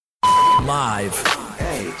Live.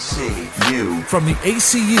 ACU. From the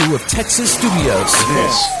ACU of Texas Studios.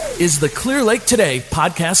 This is the Clear Lake Today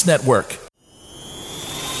Podcast Network.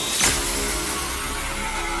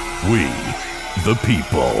 We, the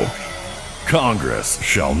people. Congress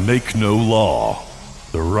shall make no law.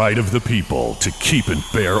 The right of the people to keep and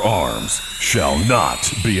bear arms shall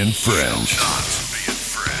not be infringed.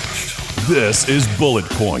 This is Bullet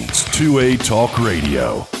Points 2A Talk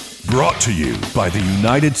Radio, brought to you by the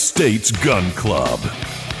United States Gun Club.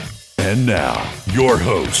 And now, your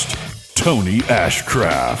host, Tony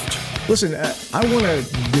Ashcraft. Listen, I want to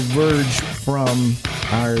diverge from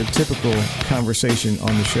our typical conversation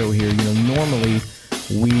on the show here. Normally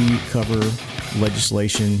we cover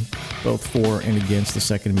legislation both for and against the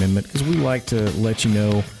Second Amendment because we like to let you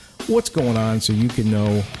know what's going on so you can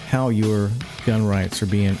know how your gun rights are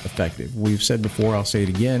being effective. We've said before, I'll say it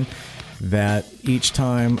again, that each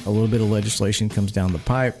time a little bit of legislation comes down the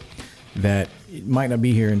pipe, that it might not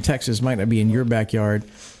be here in Texas, might not be in your backyard,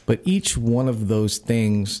 but each one of those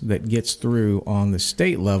things that gets through on the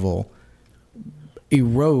state level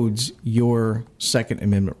erodes your Second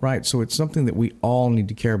Amendment rights. So it's something that we all need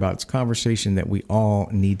to care about. It's a conversation that we all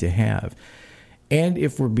need to have. And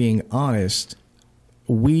if we're being honest,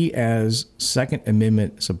 we as Second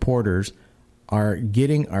Amendment supporters are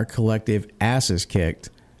getting our collective asses kicked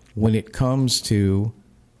when it comes to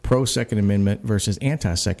pro-Second Amendment versus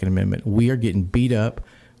anti-Second Amendment. We are getting beat up.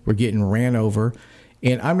 We're getting ran over.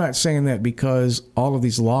 And I'm not saying that because all of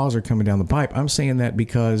these laws are coming down the pipe. I'm saying that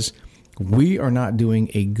because we are not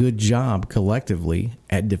doing a good job collectively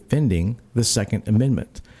at defending the Second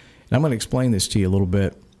Amendment. And I'm going to explain this to you a little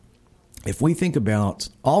bit. If we think about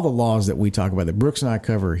all the laws that we talk about, that Brooks and I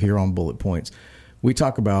cover here on Bullet Points, we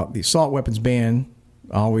talk about the assault weapons ban,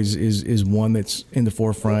 always is one that's in the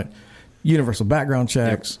forefront, universal background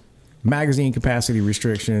checks, magazine capacity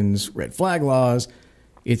restrictions, red flag laws.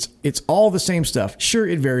 It's all the same stuff. Sure,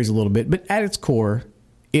 it varies a little bit, but at its core,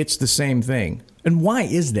 it's the same thing. And why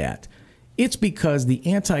is that? It's because the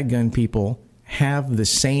anti-gun people have the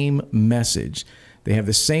same message. They have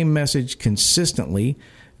the same message consistently.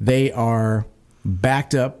 They are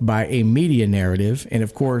backed up by a media narrative. And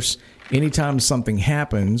of course, anytime something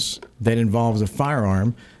happens that involves a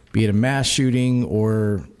firearm, be it a mass shooting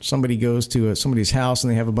or somebody goes to somebody's house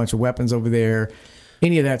and they have a bunch of weapons over there,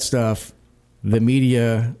 any of that stuff, the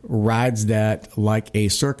media rides that like a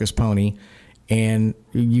circus pony. And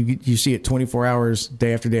you see it 24 hours,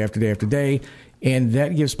 day after day after day after day. And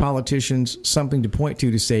that gives politicians something to point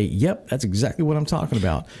to say, yep, that's exactly what I'm talking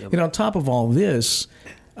about. Yep. And on top of all this,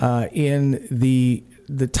 in the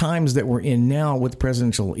times that we're in now with the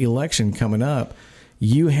presidential election coming up,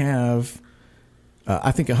 you have,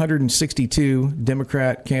 I think, 162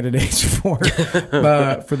 Democrat candidates for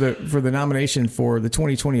the nomination for the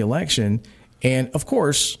 2020 election. And, of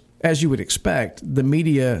course, as you would expect, the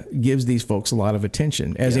media gives these folks a lot of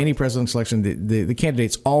attention. As any presidential election, the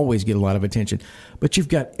candidates always get a lot of attention. But you've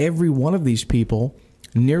got every one of these people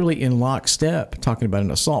nearly in lockstep talking about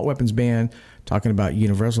an assault weapons ban, talking about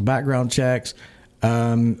universal background checks.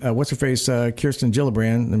 What's her face? Kirsten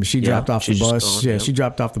Gillibrand. I mean, she dropped off the bus. She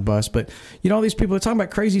dropped off the bus. But, all these people are talking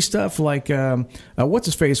about crazy stuff like what's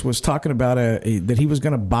his face was talking about that he was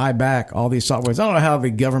going to buy back all these assault weapons. I don't know how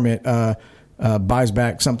the government buys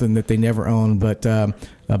back something that they never owned, but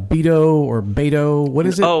Beto, what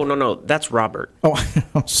is it? Oh, no, that's Robert. Oh,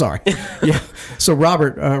 I'm sorry. Yeah. So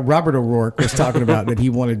Robert O'Rourke was talking about that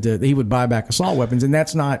he would buy back assault weapons, and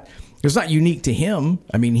it's not unique to him.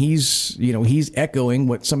 I mean, he's echoing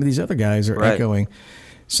what some of these other guys are echoing.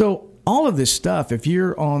 So all of this stuff, if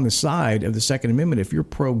you're on the side of the Second Amendment, if you're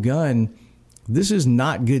pro-gun, this is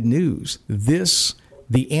not good news.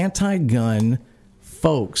 The anti-gun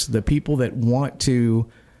folks, the people that want to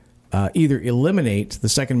either eliminate the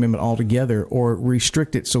Second Amendment altogether or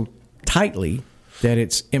restrict it so tightly that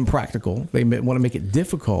it's impractical, they want to make it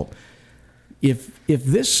difficult. If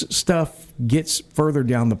this stuff gets further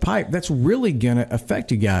down the pipe, that's really going to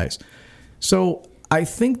affect you guys. So I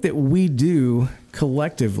think that we do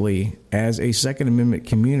collectively as a Second Amendment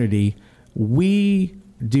community, we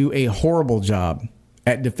do a horrible job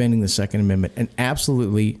at defending the Second Amendment, an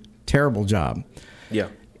absolutely terrible job. Yeah.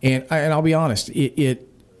 And I'll be honest, it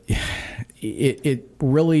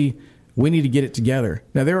really, we need to get it together.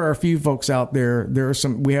 Now, there are a few folks out there.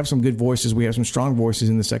 We have some good voices. We have some strong voices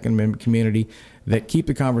in the Second Amendment community that keep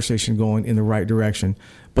the conversation going in the right direction.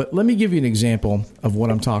 But let me give you an example of what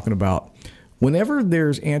I'm talking about. Whenever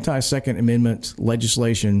there's anti-Second Amendment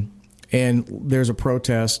legislation and there's a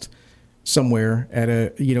protest somewhere at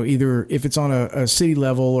either if it's on a city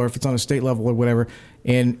level or if it's on a state level or whatever,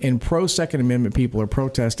 and pro-Second Amendment people are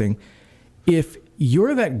protesting, If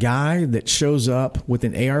you're that guy that shows up with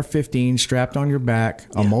an AR-15 strapped on your back,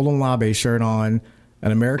 a Molenlabe shirt on,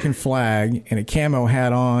 an American flag, and a camo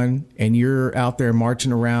hat on, and you're out there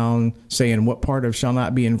marching around saying what part of shall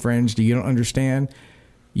not be infringed you don't understand,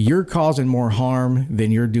 you're causing more harm than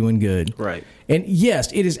you're doing good. Right. And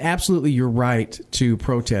yes, it is absolutely your right to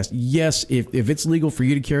protest. Yes, if it's legal for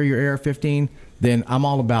you to carry your AR-15, then I'm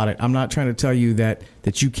all about it. I'm not trying to tell you that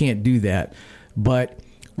you can't do that. But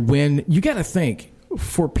when you got to think,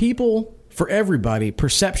 for people, for everybody,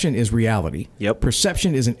 perception is reality. Yep.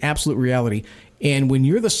 Perception is an absolute reality. And when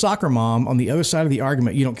you're the soccer mom on the other side of the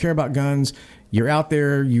argument, you don't care about guns. You're out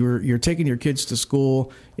there, you're taking your kids to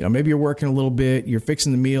school. Maybe you're working a little bit. You're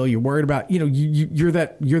fixing the meal. You're worried about, you're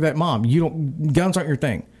that mom. Guns aren't your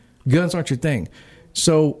thing. Guns aren't your thing.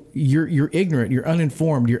 So you're ignorant. You're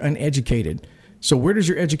uninformed. You're uneducated. So where does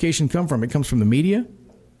your education come from? It comes from the media.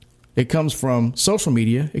 It comes from social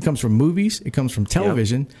media. It comes from movies. It comes from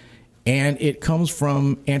television, and it comes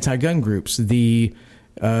from anti-gun groups. The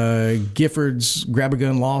Giffords Grab a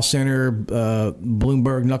Gun Law Center,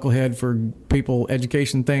 Bloomberg Knucklehead for People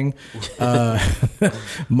education thing,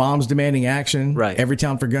 Moms Demanding Action, right.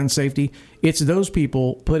 Everytown for Gun Safety. It's those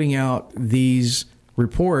people putting out these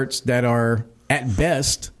reports that are at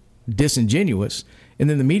best disingenuous, and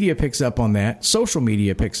then the media picks up on that, social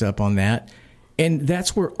media picks up on that, and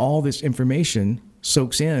that's where all this information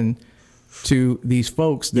soaks in to these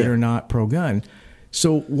folks that are not pro-gun.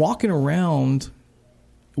 So walking around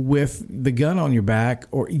with the gun on your back,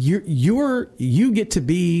 or you get to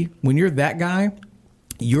be, when you're that guy,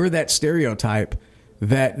 you're that stereotype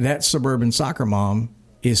that suburban soccer mom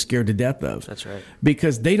is scared to death of. That's right.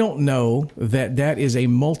 Because they don't know that is a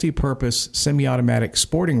multi-purpose semi-automatic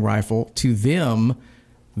sporting rifle. To them,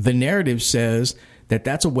 the narrative says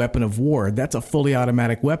that's a weapon of war. That's a fully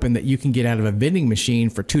automatic weapon that you can get out of a vending machine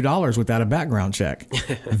for $2 without a background check.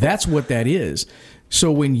 That's what that is. So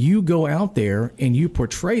when you go out there and you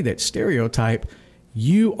portray that stereotype,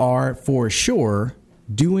 you are for sure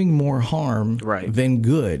doing more harm than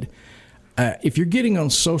good. If you're getting on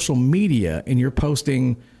social media and you're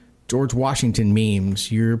posting George Washington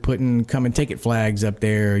memes, you're putting come and take it flags up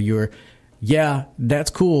there, that's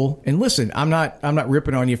cool. And listen, I'm not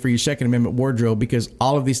ripping on you for your Second Amendment wardrobe, because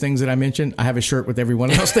all of these things that I mentioned, I have a shirt with every one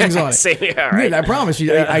of those things on it. Same here, right? Yeah, I promise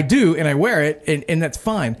you, I do, and I wear it, and that's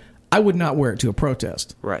fine. I would not wear it to a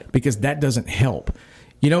protest, right? Because that doesn't help.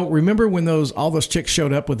 Remember when all those chicks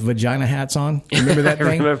showed up with vagina hats on? Remember that thing?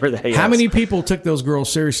 I remember that, yes. How many people took those girls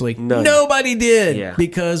seriously? None. Nobody did, yeah.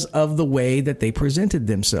 Because of the way that they presented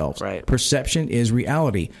themselves. Right. Perception is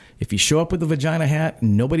reality. If you show up with a vagina hat,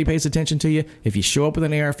 nobody pays attention to you. If you show up with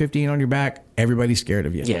an AR-15 on your back, everybody's scared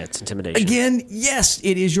of you. Yeah, it's intimidation. Again, yes,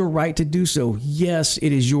 it is your right to do so. Yes,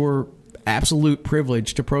 it is your absolute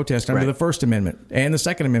privilege to protest under the First Amendment and the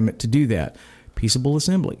Second Amendment to do that. Peaceable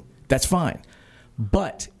assembly. That's fine.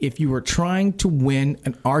 But if you are trying to win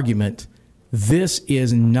an argument, this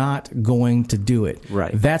is not going to do it.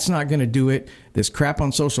 Right. That's not going to do it. This crap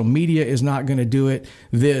on social media is not going to do it.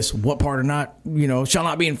 This, what part or not, shall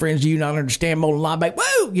not be infringed, do you not understand Molenlabe?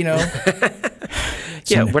 Woo!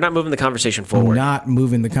 We're not moving the conversation forward. Not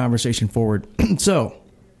moving the conversation forward. So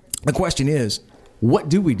the question is, what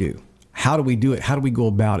do we do? How do we do it? How do we go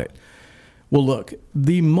about it? Well, look,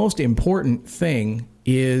 the most important thing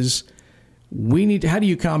is how do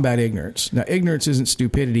you combat ignorance? Now, ignorance isn't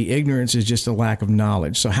stupidity. Ignorance is just a lack of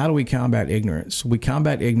knowledge. So how do we combat ignorance? We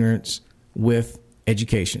combat ignorance with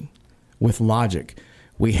education, with logic.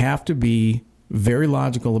 We have to be very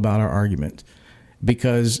logical about our argument,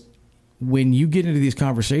 because when you get into these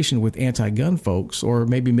conversations with anti-gun folks or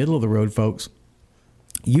maybe middle-of-the-road folks,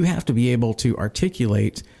 you have to be able to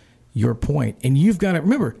articulate your point. And you've got to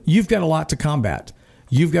remember, you've got a lot to combat.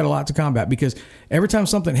 You've got a lot to combat, because every time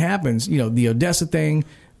something happens, the Odessa thing,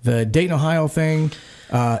 the Dayton, Ohio thing,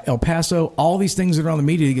 El Paso, all these things that are on the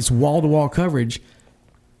media that gets wall-to-wall coverage,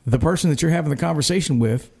 the person that you're having the conversation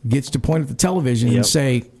with gets to point at the television and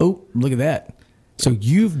say, "Oh, look at that." So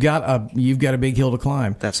you've got a big hill to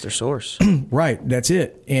climb. That's their source. Right. That's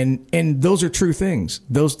it. And those are true things.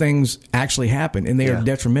 Those things actually happen, and they are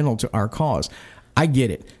detrimental to our cause. I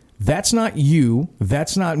get it. That's not you.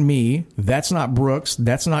 That's not me. That's not Brooks.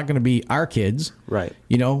 That's not going to be our kids. Right.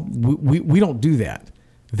 We don't do that.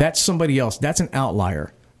 That's somebody else. That's an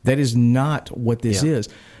outlier. That is not what this is.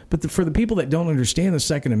 But for the people that don't understand the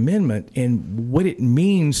Second Amendment and what it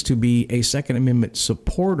means to be a Second Amendment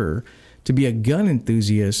supporter, to be a gun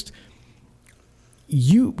enthusiast,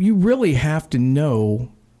 you really have to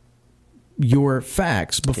know your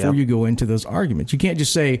facts before you go into those arguments. You can't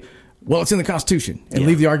just say, well, it's in the Constitution, and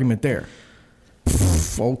leave the argument there.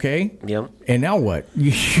 Okay. Yep. And now what?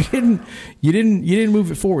 You didn't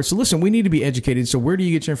move it forward. So listen, we need to be educated. So where do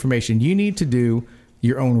you get your information? You need to do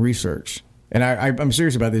your own research. And I'm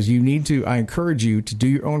serious about this. I encourage you to do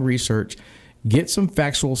your own research, get some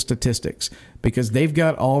factual statistics, because they've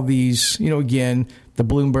got all these, again, the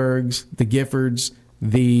Bloombergs, the Giffords,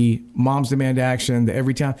 the Moms Demand Action, the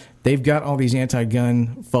Everytown. They've got all these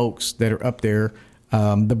anti-gun folks that are up there.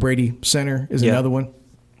 The Brady Center is another one.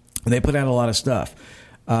 They put out a lot of stuff.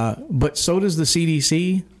 But so does the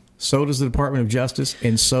CDC, so does the Department of Justice,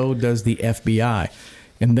 and so does the FBI.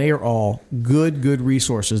 And they are all good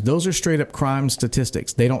resources. Those are straight up crime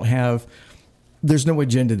statistics. There's no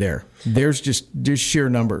agenda there. There's just sheer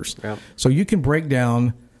numbers. Yep. So you can break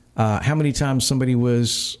down how many times somebody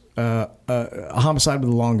was a homicide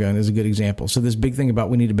with a long gun is a good example. So this big thing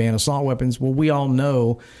about we need to ban assault weapons. Well, we all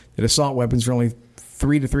know that assault weapons are only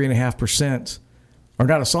 3 to 3.5%. Or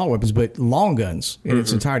not assault weapons, but long guns in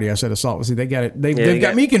its entirety. I said assault. See, they got it. They've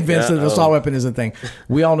got me convinced that assault weapon is a thing.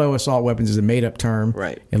 We all know assault weapons is a made-up term.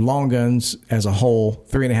 Right. And long guns, as a whole,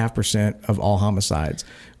 3.5% of all homicides.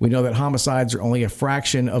 We know that homicides are only a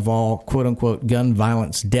fraction of all quote-unquote gun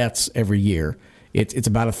violence deaths every year. It's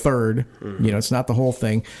about a third. It's not the whole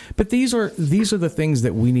thing. But these are the things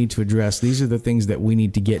that we need to address. These are the things that we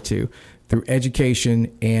need to get to through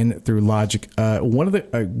education and through logic. One of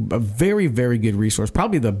a very, very good resource,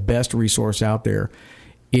 probably the best resource out there,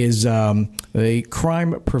 is the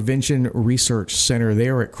Crime Prevention Research Center. They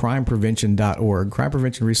are at crimeprevention.org. Crime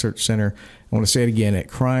Prevention Research Center. I want to say it again, at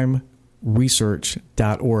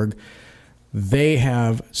crimeresearch.org. They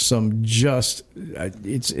have it's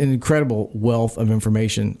an incredible wealth of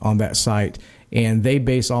information on that site. And they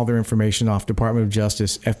base all their information off Department of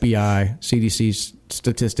Justice, FBI, CDC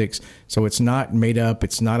statistics. So it's not made up.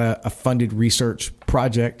 It's not a funded research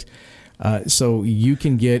project. So you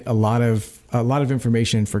can get a lot of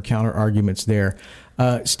information for counter arguments there.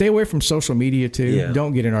 Stay away from social media too. Yeah.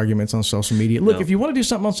 Don't get in arguments on social media. Look, if you want to do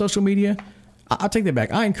something on social media, I'll take that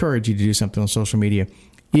back. I encourage you to do something on social media.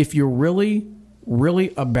 If you're really,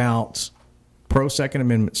 really about pro-Second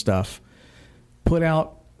Amendment stuff, put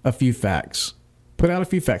out a few facts.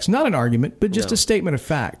 Not an argument, but just a statement of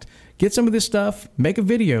fact. Get some of this stuff, make a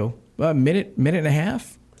video, a minute and a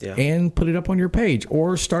half, and put it up on your page.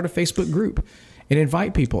 Or start a Facebook group and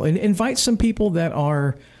invite people. And invite some people that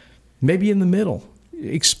are maybe in the middle.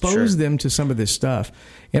 Expose them to some of this stuff.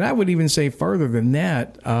 And I would even say further than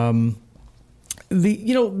that,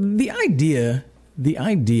 the idea,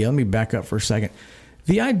 let me back up for a second.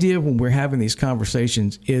 The idea when we're having these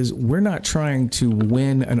conversations is we're not trying to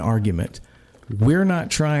win an argument. We're not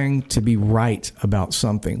trying to be right about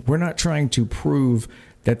something. We're not trying to prove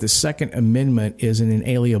that the Second Amendment is an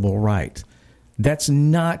inalienable right. That's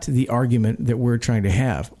not the argument that we're trying to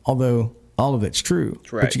have, although all of it's true.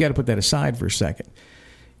 Right. But you got to put that aside for a second.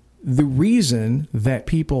 The reason that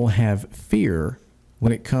people have fear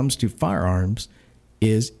when it comes to firearms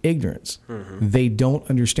is ignorance. Mm-hmm. They don't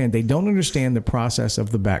understand. They don't understand the process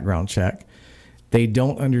of the background check. They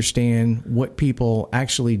don't understand what people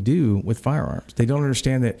actually do with firearms. They don't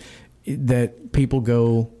understand that people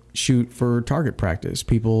go shoot for target practice.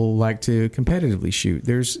 People like to competitively shoot.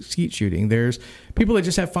 There's skeet shooting. There's people that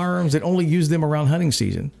just have firearms that only use them around hunting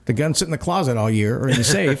season. The guns sit in the closet all year or in the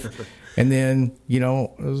safe. And then,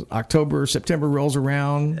 October, September rolls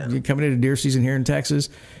around. Yeah. You're coming into deer season here in Texas.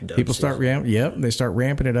 People start they start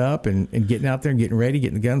ramping it up and getting out there and getting ready,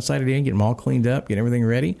 getting the guns sighted in, getting them all cleaned up, getting everything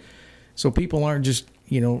ready. So people aren't just,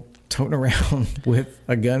 toting around with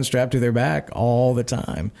a gun strapped to their back all the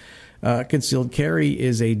time. Concealed carry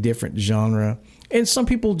is a different genre. And some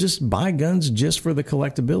people just buy guns just for the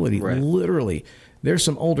collectability. Right. Literally. There's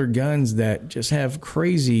some older guns that just have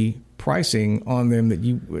crazy pricing on them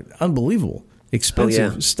that unbelievable,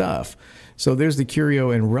 expensive stuff. So there's the curio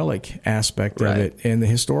and relic aspect of it and the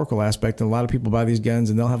historical aspect. And a lot of people buy these guns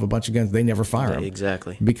and they'll have a bunch of guns. They never fire them.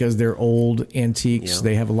 Exactly. Because they're old antiques. Yep.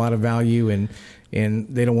 They have a lot of value and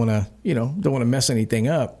they don't want to mess anything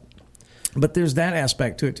up. But there's that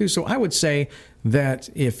aspect to it too. So I would say that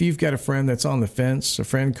if you've got a friend that's on the fence, a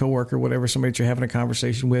friend, coworker, whatever, somebody that you're having a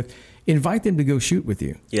conversation with, invite them to go shoot with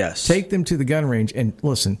you. Yes. Take them to the gun range. And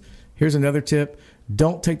listen, here's another tip.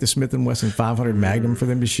 Don't take the Smith & Wesson 500 Magnum for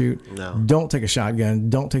them to shoot. No. Don't take a shotgun.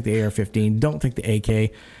 Don't take the AR-15. Don't take the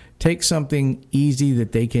AK. Take something easy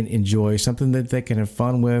that they can enjoy, something that they can have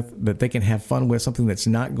fun with, something that's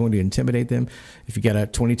not going to intimidate them. If you got a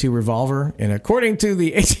 .22 revolver, and according to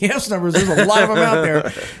the ATF numbers, there's a lot of them out there.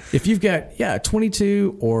 If you've got,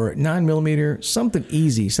 22 or 9mm, something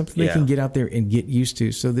easy, something they can get out there and get used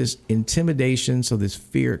to. So this intimidation, this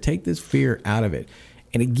fear, take this fear out of it.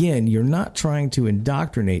 And again, you're not trying to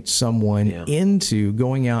indoctrinate someone into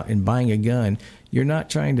going out and buying a gun. You're not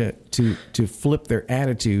trying to flip their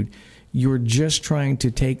attitude. You're just trying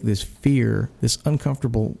to take this fear, this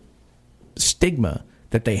uncomfortable stigma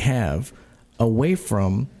that they have away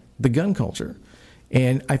from the gun culture.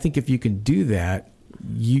 And I think if you can do that,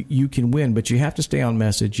 you can win. But you have to stay on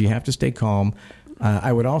message. You have to stay calm.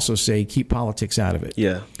 I would also say keep politics out of it.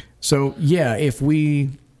 Yeah. So, if we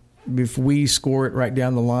score it right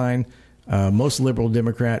down the line, most liberal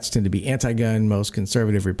Democrats tend to be anti-gun. Most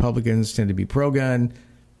conservative Republicans tend to be pro-gun.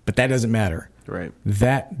 But that doesn't matter. Right.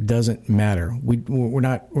 That doesn't matter. We're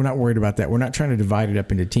not worried about that. We're not trying to divide it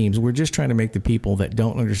up into teams. We're just trying to make the people that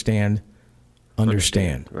don't understand.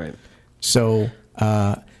 Right. So,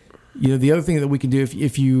 the other thing that we can do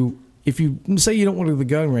if you say you don't want to go to the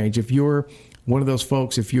gun range, if you're one of those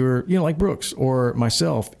folks, if you're like Brooks or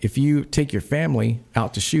myself, if you take your family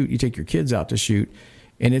out to shoot, you take your kids out to shoot,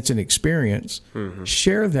 and it's an experience,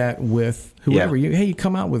 share that with whoever. You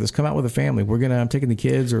come out with us, come out with a family. I'm taking the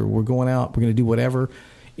kids, or we're going out, we're going to do whatever.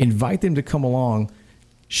 Invite them to come along.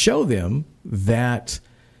 Show them that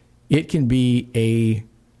it can be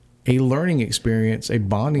a learning experience, a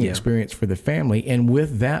bonding experience for the family. And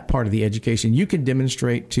with that part of the education, you can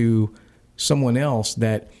demonstrate to someone else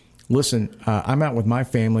that, listen, I'm out with my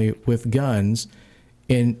family with guns,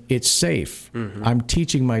 and it's safe. I'm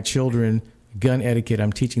teaching my children gun etiquette.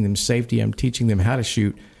 I'm teaching them safety. I'm teaching them how to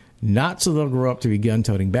shoot, not so they'll grow up to be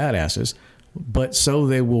gun-toting badasses, but so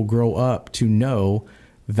they will grow up to know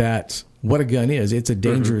that what a gun is. It's a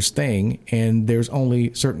dangerous thing, and there's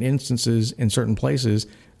only certain instances in certain places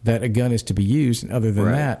that a gun is to be used, and other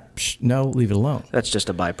than that, no, leave it alone. That's just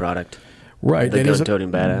a byproduct. Right. The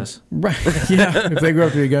gun-toting badass. Right. Yeah. If they grow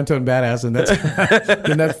up to be a gun-toting badass, then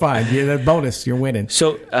that's fine. Yeah, that bonus, you're winning.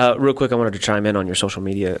 So, real quick, I wanted to chime in on your social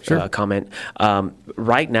media comment.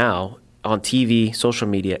 Right now, on TV, social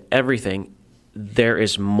media, everything, there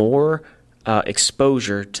is more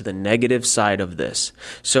exposure to the negative side of this.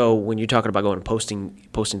 So when you're talking about going and posting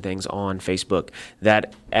things on Facebook,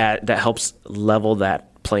 that helps level that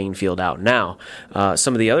playing field out. Now,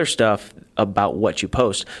 some of the other stuff about what you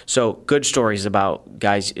post. So good stories about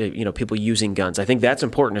guys, people using guns. I think that's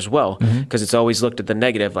important as well, because it's always looked at the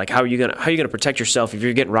negative. Like, how are you gonna protect yourself if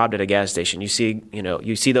you're getting robbed at a gas station? You see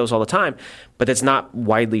those all the time, but it's not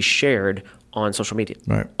widely shared on social media.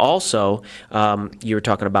 Right. Also, you were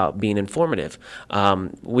talking about being informative. She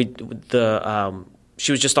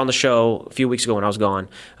was just on the show a few weeks ago when I was gone.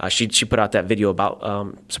 She put out that video about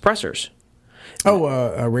suppressors.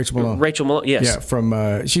 Rachel Malone. Rachel Malone, yes.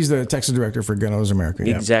 Yeah, she's the Texas director for Gun Owners America.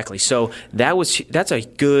 Yeah. Exactly. So that's a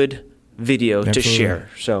good video to share.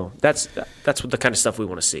 So that's what the kind of stuff we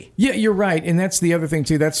want to see. Yeah, you're right, and that's the other thing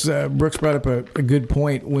too. That's Brooks brought up a good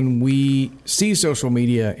point. When we see social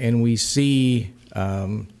media and we see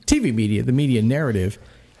TV media, the media narrative,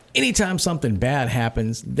 anytime something bad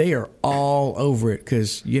happens, they are all over it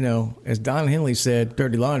because, as Don Henley said,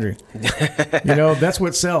 dirty laundry. That's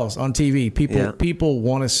what sells on TV. People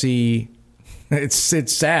want to see. It's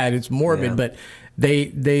sad. It's morbid, but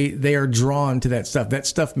they are drawn to that stuff. That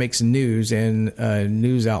stuff makes news, and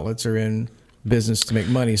news outlets are in business to make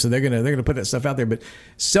money, so they're gonna put that stuff out there. But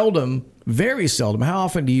seldom, very seldom. How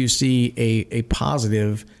often do you see a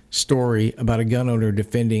positive story about a gun owner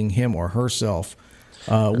defending him or herself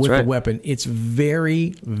with a weapon? It's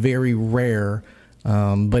very, very rare,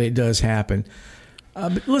 but it does happen.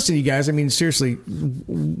 But listen, you guys, I mean, seriously,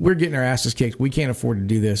 we're getting our asses kicked. We can't afford to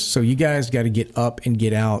do this. So you guys got to get up and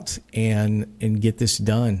get out and get this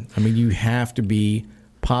done. I mean, you have to be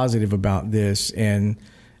positive about this, and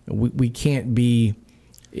we can't be.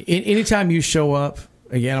 Anytime you show up,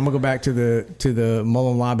 again, I'm gonna go back to the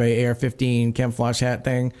Mullen Labe AR-15 camouflage hat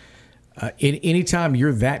thing. Anytime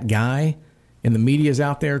you're that guy and the media's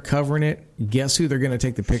out there covering it, guess who they're going to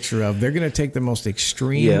take the picture of? They're going to take the most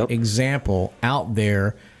extreme example out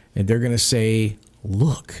there, and they're going to say,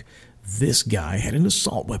 look, this guy had an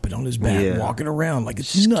assault weapon on his back walking around like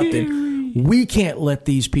it's nothing. We can't let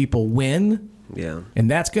these people win. Yeah. And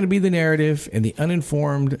that's going to be the narrative, and the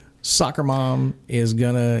uninformed soccer mom is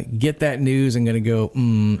going to get that news and going to go,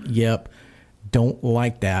 yep, don't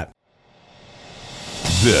like that.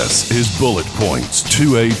 This is Bullet Points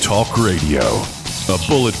 2A Talk Radio, a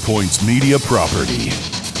Bullet Points media property.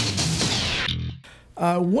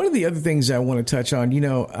 One of the other things I want to touch on,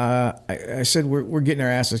 I said we're getting our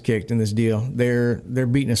asses kicked in this deal. They're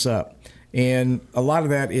beating us up. And a lot of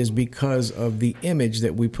that is because of the image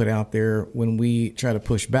that we put out there when we try to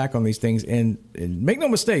push back on these things. And make no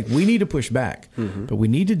mistake, we need to push back. But we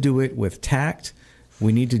need to do it with tact.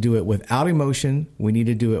 We need to do it without emotion. We need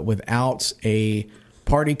to do it without a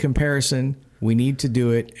party comparison. We need to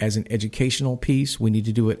do it as an educational piece. We need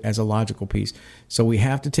to do it as a logical piece. So we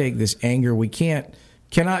have to take this anger. We cannot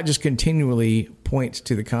just continually point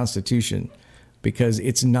to the Constitution, because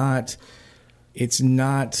it's not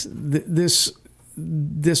this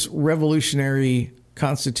revolutionary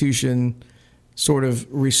Constitution sort of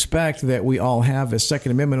respect that we all have as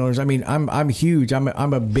Second Amendment owners. I mean, I'm huge. I'm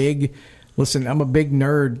a big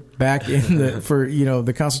nerd back in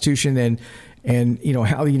the Constitution and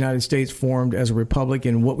how the United States formed as a republic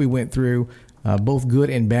and what we went through, both good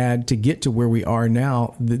and bad, to get to where we are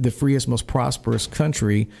now, the freest, most prosperous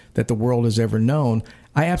country that the world has ever known.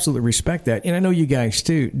 I absolutely respect that, and I know you guys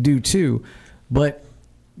do too. But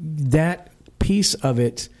that piece of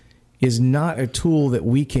it is not a tool that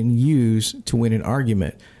we can use to win an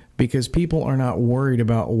argument, because people are not worried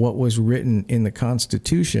about what was written in the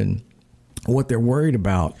Constitution. What they're worried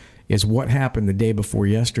about is what happened the day before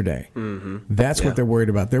yesterday. Mm-hmm. That's what they're worried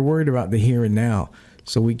about. They're worried about the here and now.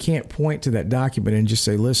 So we can't point to that document and just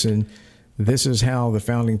say, listen, this is how the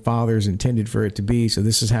founding fathers intended for it to be, so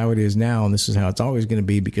this is how it is now, and this is how it's always going to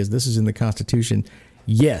be because this is in the Constitution.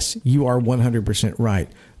 Yes, you are 100% right.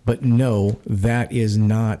 But no, that is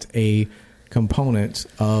not a component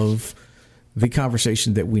of the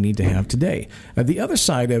conversation that we need to have today. The other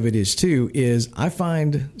side of it is I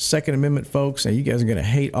find Second Amendment folks, and you guys are going to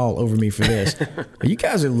hate all over me for this, you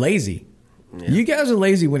guys are lazy. Yeah. You guys are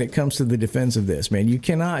lazy when it comes to the defense of this, man. You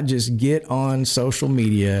cannot just get on social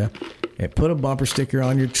media and put a bumper sticker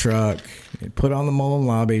on your truck and put on the Mullen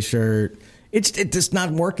Lobby shirt. It's just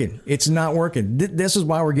not working. It's not working. This is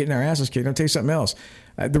why we're getting our asses kicked. I'll tell you something else.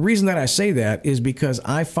 The reason that I say that is because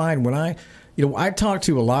I find when I talk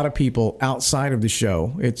to a lot of people outside of the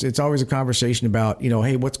show, it's always a conversation about,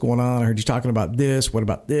 hey, what's going on? I heard you talking about this. What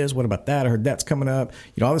about this? What about that? I heard that's coming up.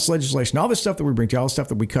 All this legislation, all this stuff that we bring to you, all the stuff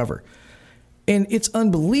that we cover. And it's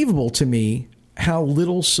unbelievable to me how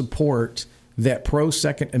little support that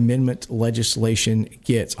pro-Second Amendment legislation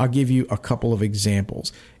gets. I'll give you a couple of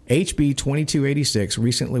examples. HB 2286,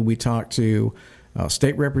 recently we talked to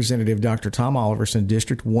State Representative Dr. Tom Oliverson,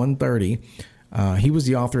 District 130. He was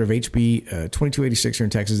the author of HB 2286 here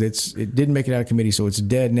in Texas. It didn't make it out of committee, so it's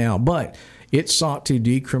dead now. But it sought to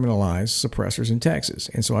decriminalize suppressors in Texas.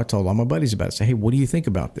 And so I told all my buddies about it. I said, hey, what do you think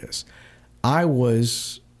about this? I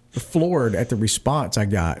was floored at the response I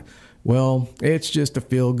got. Well, it's just a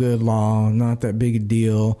feel-good law, not that big a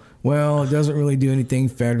deal. Well, it doesn't really do anything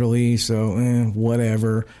federally, so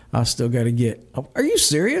whatever. I still got to get... Are you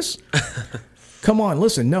serious? Come on,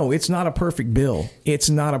 listen. No, it's not a perfect bill. It's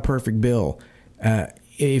not a perfect bill.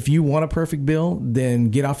 If you want a perfect bill, then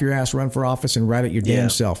get off your ass, run for office, and write it your damn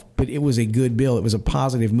self. But it was a good bill. It was a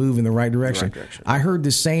positive move in the right direction. I heard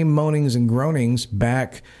the same moanings and groanings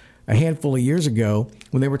back a handful of years ago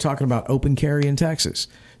when they were talking about open carry in Texas.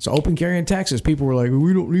 So open carry in Texas, people were like,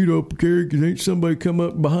 we don't need open carry because ain't somebody come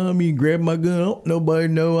up behind me and grab my gun. Oh, nobody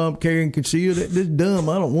know I'm carrying concealed. That's dumb.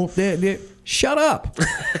 I don't want that. Shut up.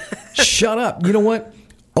 Shut up. You know what?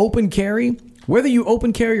 Open carry, whether you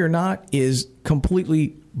open carry or not, is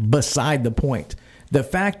completely beside the point. The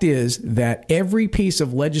fact is that every piece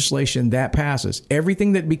of legislation that passes,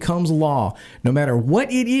 everything that becomes law, no matter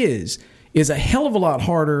what it is a hell of a lot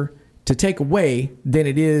harder to take away than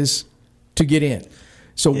it is to get in.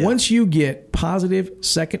 So once you get positive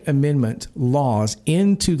Second Amendment laws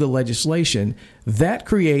into the legislation, that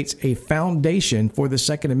creates a foundation for the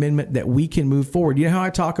Second Amendment that we can move forward. You know how I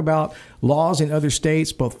talk about laws in other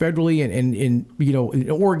states, both federally and in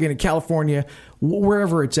Oregon and California,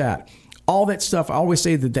 wherever it's at. All that stuff, I always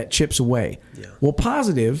say that chips away. Yeah. Well,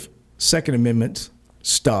 positive Second Amendment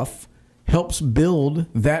stuff helps build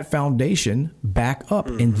that foundation back up,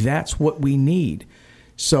 and that's what we need.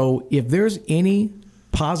 So if there's any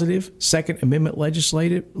positive Second Amendment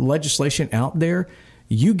legislation out there,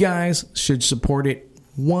 you guys should support it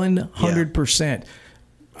 100%.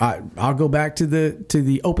 I'll go back to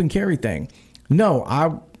the open carry thing. No,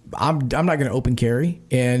 I'm not going to open carry,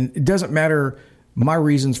 and it doesn't matter my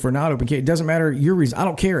reasons for not open carry. It doesn't matter your reason. I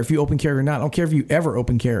don't care if you open carry or not. I don't care if you ever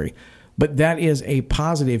open carry. But that is a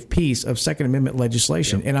positive piece of Second Amendment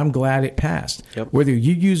legislation, and I'm glad it passed. Yep. Whether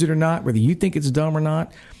you use it or not, whether you think it's dumb or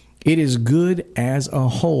not, it is good as a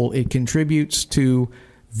whole. It contributes to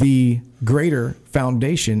the greater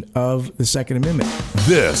foundation of the Second Amendment.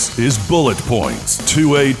 This is Bullet Points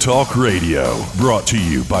 2A Talk Radio, brought to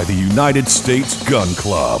you by the United States Gun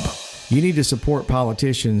Club. You need to support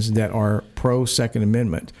politicians that are pro-Second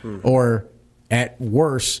Amendment or at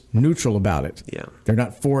worst, neutral about it. Yeah. They're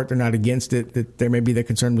not for it. They're not against it. That they're maybe they're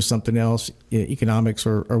concerned with something else, economics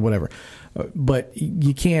or whatever. But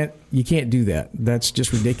you can't do that. That's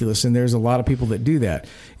just ridiculous. And there's a lot of people that do that.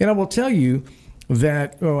 And I will tell you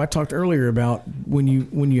that, I talked earlier about when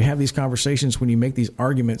you have these conversations, when you make these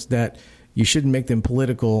arguments, that you shouldn't make them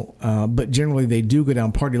political, but generally they do go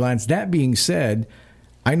down party lines. That being said,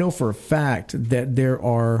 I know for a fact that there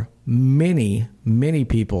are many, many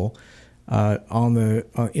people in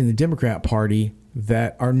the Democrat Party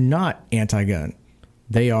that are not anti-gun.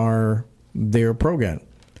 They're pro-gun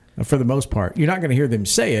for the most part. You're not going to hear them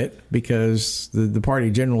say it because the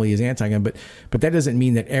party generally is anti-gun, but that doesn't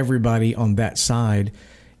mean that everybody on that side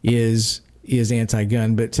is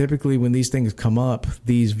anti-gun. But typically when these things come up,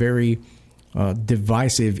 these very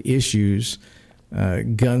divisive issues,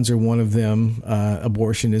 guns are one of them,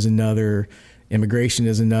 abortion is another, immigration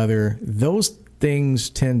is another. Those things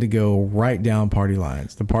tend to go right down party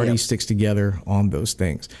lines. The party sticks together on those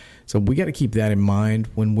things. So we got to keep that in mind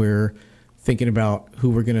when we're thinking about who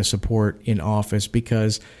we're going to support in office,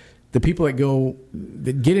 because the people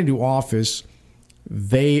that get into office,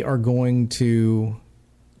 they are going to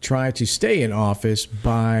try to stay in office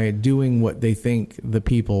by doing what they think the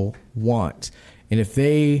people want. And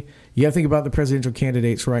you got to think about the presidential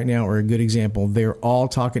candidates right now are a good example. They're all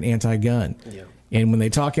talking anti-gun. Yeah. And when they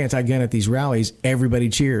talk anti-gun at these rallies, everybody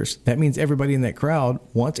cheers. That means everybody in that crowd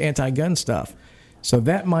wants anti-gun stuff. So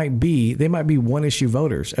they might be one-issue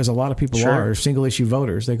voters, as a lot of people are, single-issue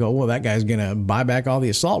voters. They go, well, that guy's going to buy back all the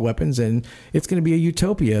assault weapons, and it's going to be a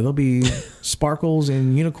utopia. There'll be sparkles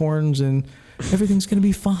and unicorns, and everything's going to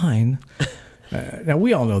be fine. Now,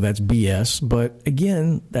 we all know that's BS, but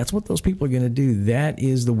again, that's what those people are going to do. That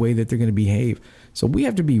is the way that they're going to behave. So we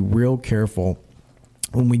have to be real careful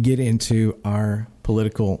when we get into our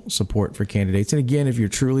political support for candidates. And again, if you're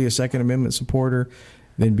truly a Second Amendment supporter,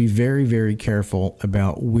 then be very, very careful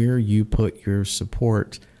about where you put your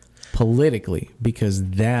support politically, because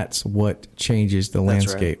that's what changes the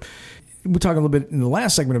landscape. Right. We're talking a little bit in the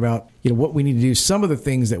last segment about what we need to do, some of the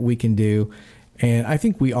things that we can do. And I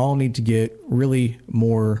think we all need to get really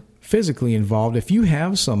more physically involved. If you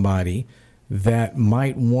have somebody that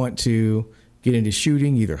might want to get into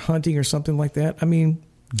shooting, either hunting or something like that,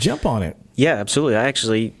 jump on it. Yeah, absolutely. I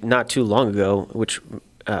actually, not too long ago, which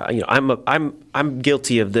I'm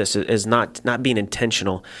guilty of this, is not being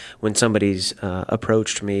intentional when somebody's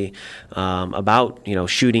approached me about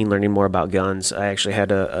shooting, learning more about guns. I actually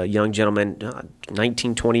had a young gentleman,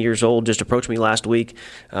 19, 20 years old, just approached me last week.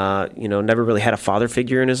 Never really had a father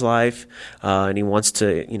figure in his life, and he wants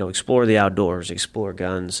to explore the outdoors, explore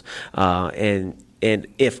guns, and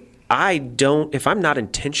if I'm not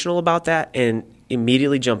intentional about that and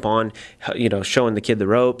immediately jump on, showing the kid the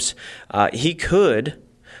ropes, he could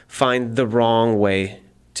find the wrong way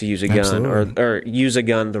to use a gun, or use a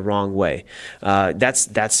gun the wrong way.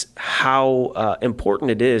 That's how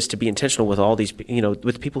important it is to be intentional with all these,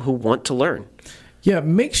 with people who want to learn. Yeah,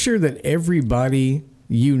 make sure that everybody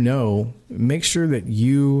make sure that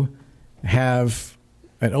you have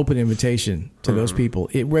an open invitation to those people.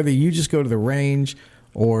 Whether you just go to the range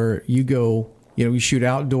or you go, you shoot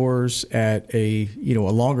outdoors at a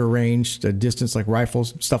longer range, a distance like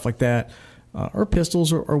rifles, stuff like that, or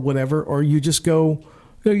pistols or whatever, or you just go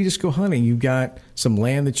hunting. You've got some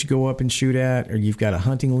land that you go up and shoot at, or you've got a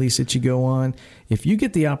hunting lease that you go on. If you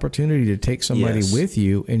get the opportunity to take somebody with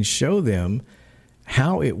you and show them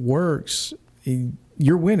how it works,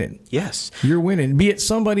 you're winning. Yes. You're winning. Be it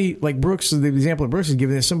somebody like Brooks, the example of Brooks is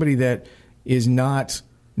giving, is somebody that is not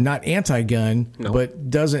anti-gun, but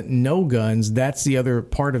doesn't know guns. That's the other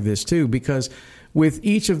part of this too, because with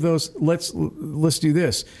each of those, let's do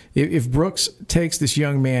this. If Brooks takes this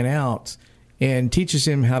young man out and teaches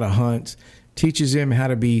him how to hunt, teaches him how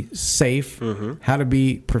to be safe, how to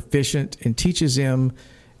be proficient, and teaches him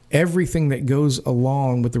everything that goes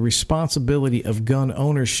along with the responsibility of gun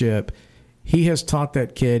ownership, he has taught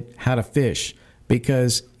that kid how to fish,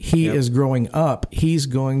 because he is growing up. He's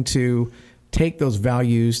going to take those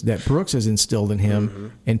values that Brooks has instilled in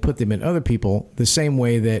him and put them in other people the same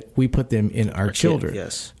way that we put them in our children.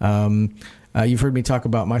 Yes. You've heard me talk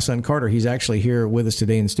about my son Carter. He's actually here with us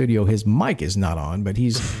today in the studio. His mic is not on, but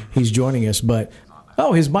he's joining us. But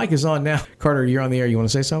his mic is on now. Carter, you're on the air. You want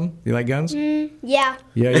to say something? You like guns? Yeah.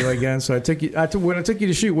 Yeah, you like guns. So when I took you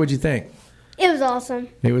to shoot, what'd you think? It was awesome.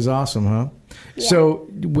 It was awesome, huh? Yeah. So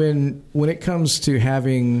when it comes to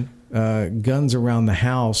having guns around the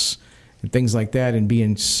house and things like that, and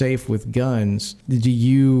being safe with guns, what do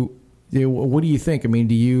you think? Are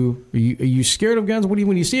you scared of guns?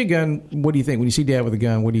 When you see a gun, what do you think? When you see Dad with a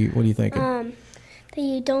gun, what are you thinking? That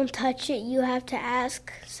you don't touch it. You have to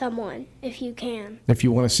ask someone if you can. If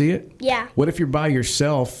you want to see it? Yeah. What if you're by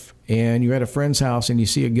yourself and you're at a friend's house and you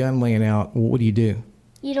see a gun laying out? What do you do?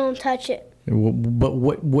 You don't touch it. But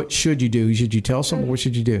what should you do? Should you tell someone? What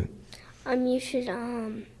should you do? You should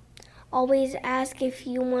always ask if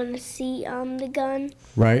you want to see the gun.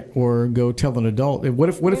 Right, or go tell an adult. What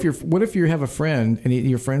if you have a friend and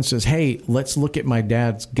your friend says, "Hey, let's look at my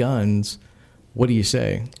dad's guns." What do you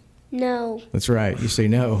say? No. That's right. You say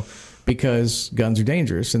no because guns are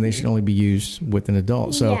dangerous and they should only be used with an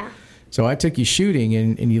adult. So, Yeah. so I took you shooting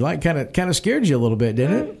and you kind of scared you a little bit,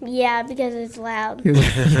 didn't it? Yeah, because it's loud.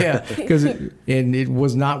 Yeah, because it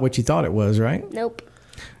was not what you thought it was, right? Nope.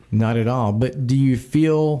 Not at all. But do you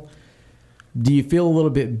feel a little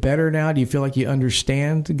bit better now? Do you feel like you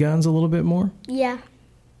understand guns a little bit more? Yeah.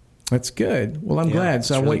 That's good. Well, I'm Yeah, glad.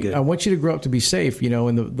 So it's really good. I want you to grow up to be safe,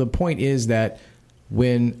 and the point is that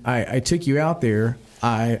when I took you out there,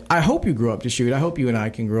 I hope you grow up to shoot. I hope you and I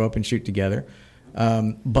can grow up and shoot together.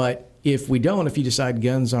 But if we don't, if you decide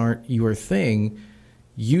guns aren't your thing,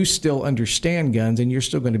 you still understand guns and you're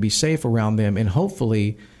still going to be safe around them. And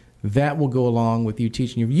hopefully that will go along with you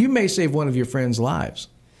teaching you. You may save one of your friends' lives.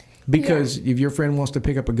 Because if your friend wants to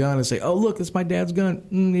pick up a gun and say, "Oh, look, that's my dad's gun,"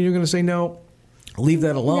 you're going to say, "No, leave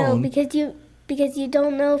that alone." No, because you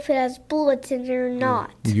don't know if it has bullets in it or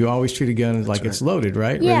not. You always treat a gun like it's loaded,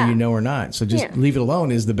 right? Yeah. Whether you know or not. So just Yeah. leave it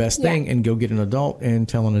alone is the best Yeah. thing, and go get an adult and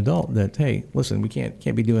tell an adult that, "Hey, listen, we can't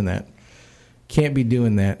be doing that. Can't be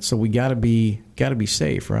doing that. So we gotta be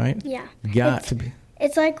safe, right? Yeah. Got to be."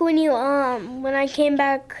 It's like when I came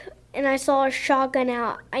back and I saw a shotgun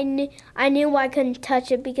out. I knew I couldn't touch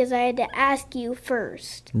it because I had to ask you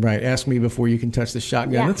first. Right. Ask me before you can touch the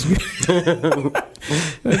shotgun. Yeah. That's good.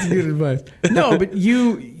 That's good advice. No, but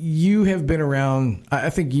you have been around. I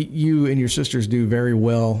think you and your sisters do very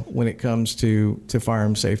well when it comes to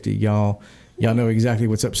firearm safety. Y'all know exactly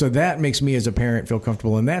what's up. So that makes me as a parent feel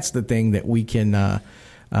comfortable, and that's the thing that we can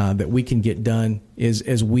get done is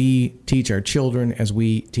as we teach our children, as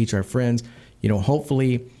we teach our friends.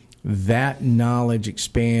 Hopefully that knowledge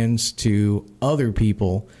expands to other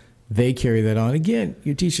people. They carry that on. Again,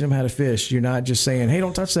 you're teaching them how to fish. You're not just saying, "Hey,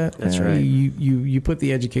 don't touch that." That's right. You put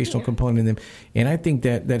the educational component in them. And I think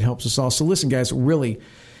that helps us all. So listen, guys, really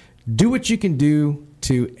do what you can do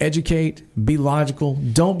to educate, be logical,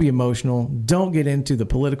 don't be emotional, don't get into the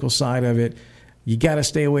political side of it. You got to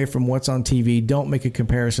stay away from what's on TV. Don't make a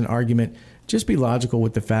comparison argument. Just be logical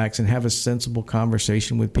with the facts and have a sensible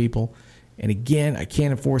conversation with people. And again, I can't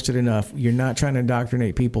enforce it enough. You're not trying to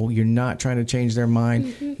indoctrinate people. You're not trying to change their mind.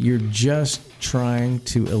 Mm-hmm. You're just trying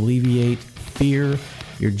to alleviate fear.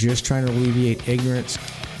 You're just trying to alleviate ignorance.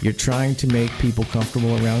 You're trying to make people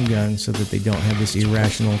comfortable around guns so that they don't have this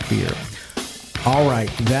irrational fear. All right,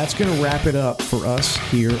 that's going to wrap it up for us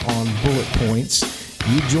here on Bullet Points.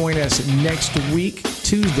 You join us next week,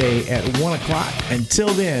 Tuesday at 1 o'clock. Until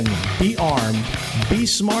then, be armed, be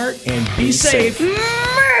smart, and be safe.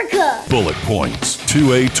 America! Bullet Points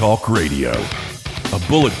 2A Talk Radio, a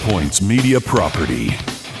Bullet Points media property.